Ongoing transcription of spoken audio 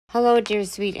Hello, dear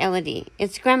sweet Elodie.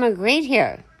 It's Grandma Great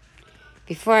here.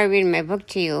 Before I read my book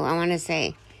to you, I want to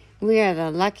say we are the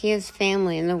luckiest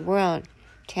family in the world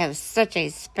to have such a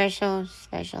special,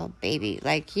 special baby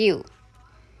like you.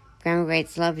 Grandma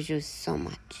Great loves you so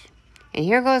much. And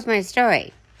here goes my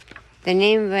story. The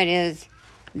name of it is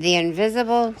The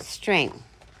Invisible String.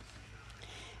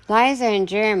 Liza and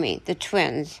Jeremy, the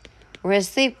twins, were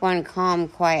asleep one calm,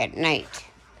 quiet night.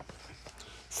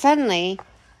 Suddenly,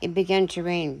 it began to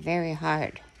rain very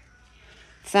hard.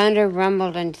 Thunder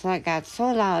rumbled until it got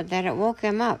so loud that it woke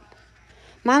them up.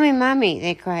 "Mommy, Mommy,"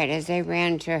 they cried as they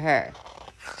ran to her.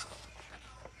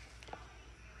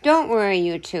 "Don't worry,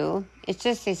 you two. It's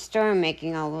just a storm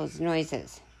making all those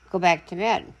noises. Go back to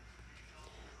bed."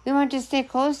 "We want to stay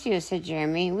close to you," said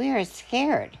Jeremy. "We are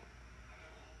scared."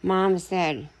 Mom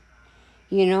said,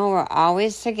 "You know we're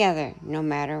always together, no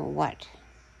matter what."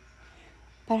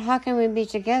 "But how can we be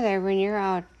together when you're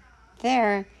out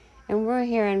there and we're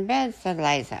here in bed?" said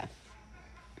Liza.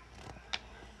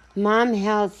 Mom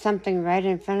held something right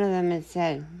in front of them and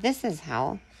said, "This is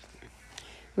how."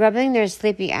 Rubbing their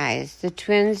sleepy eyes, the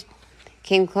twins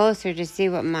came closer to see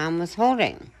what Mom was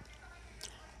holding.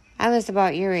 I was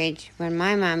about your age when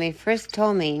my mommy first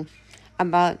told me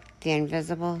about the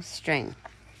invisible string.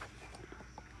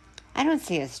 "I don't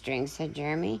see a string," said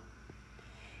Jeremy.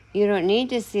 "You don't need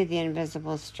to see the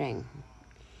invisible string.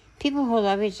 People who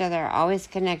love each other are always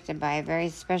connected by a very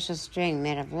special string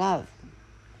made of love."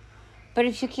 "But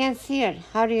if you can't see it,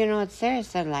 how do you know it's there?"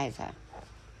 said Liza.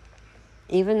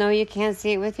 "Even though you can't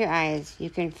see it with your eyes, you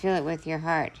can feel it with your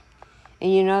heart.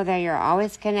 And you know that you're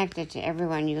always connected to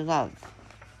everyone you love.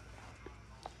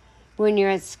 When you're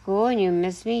at school and you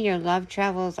miss me, your love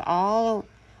travels all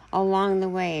along the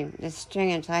way, the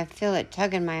string, until I feel it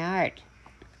tug in my heart.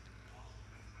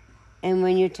 And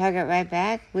when you tug it right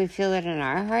back, we feel it in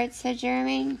our hearts," said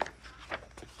Jeremy.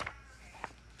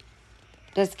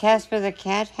 "Does Casper the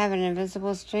cat have an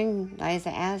invisible string?" Liza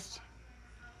asked.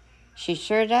 "She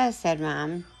sure does," said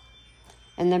Mom.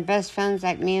 "And they're best friends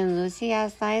like me and Lucy?"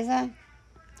 asked Liza.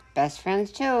 "Best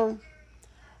friends, too."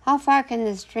 "How far can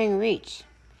the string reach?"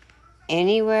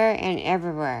 "Anywhere and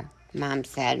everywhere," Mom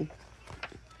said.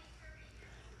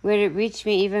 Would it reach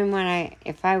me even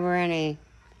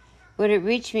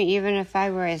if I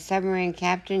were a submarine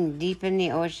captain deep in the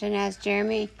ocean?" asked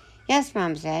Jeremy. "Yes,"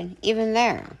 Mom said, "even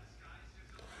there."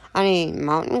 "On a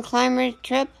mountain climber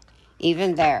trip?"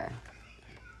 "Even there."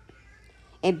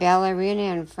 "A ballerina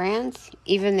in France?"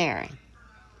 "Even there."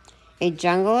 "A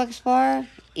jungle explorer?"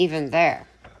 "Even there."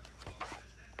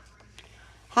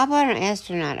 "How about an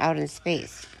astronaut out in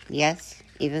space?" "Yes,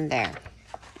 even there."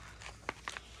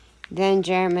 Then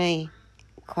Jeremy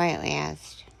quietly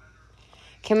asked,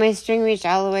 "Can my string reach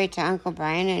all the way to Uncle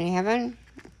Brian in heaven?"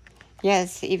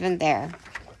 "Yes, even there."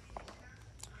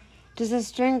 "Does the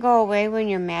string go away when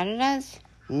you're mad at us?"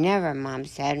 "Never," Mom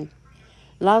said.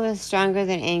 "Love is stronger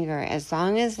than anger. As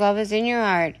long as love is in your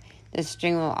heart, the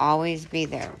string will always be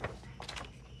there.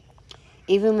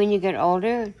 Even when you get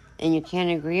older and you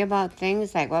can't agree about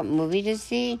things like what movie to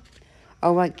see,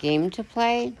 or what game to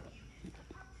play,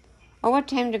 or what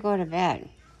time to go to bed."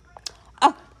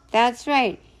 "Oh, that's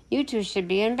right. You two should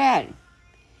be in bed."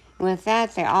 And with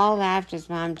that, they all laughed as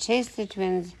Mom chased the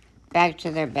twins back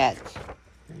to their beds.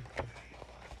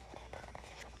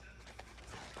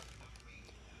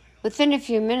 Within a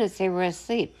few minutes, they were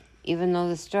asleep, even though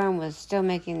the storm was still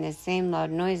making the same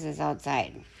loud noises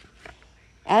outside.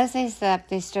 As they slept,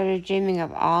 they started dreaming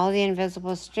of all the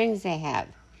invisible strings they have,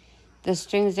 the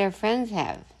strings their friends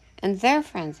have, and their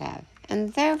friends have,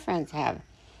 and their friends have,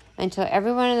 until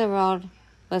everyone in the world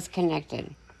was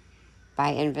connected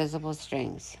by invisible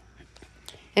strings.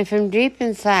 And from deep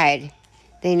inside,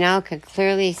 they now could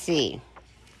clearly see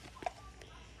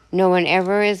no one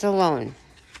ever is alone.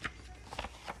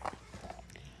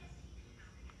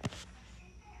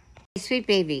 Sweet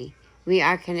baby, we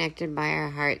are connected by our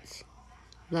hearts.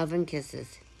 Love and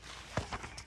kisses.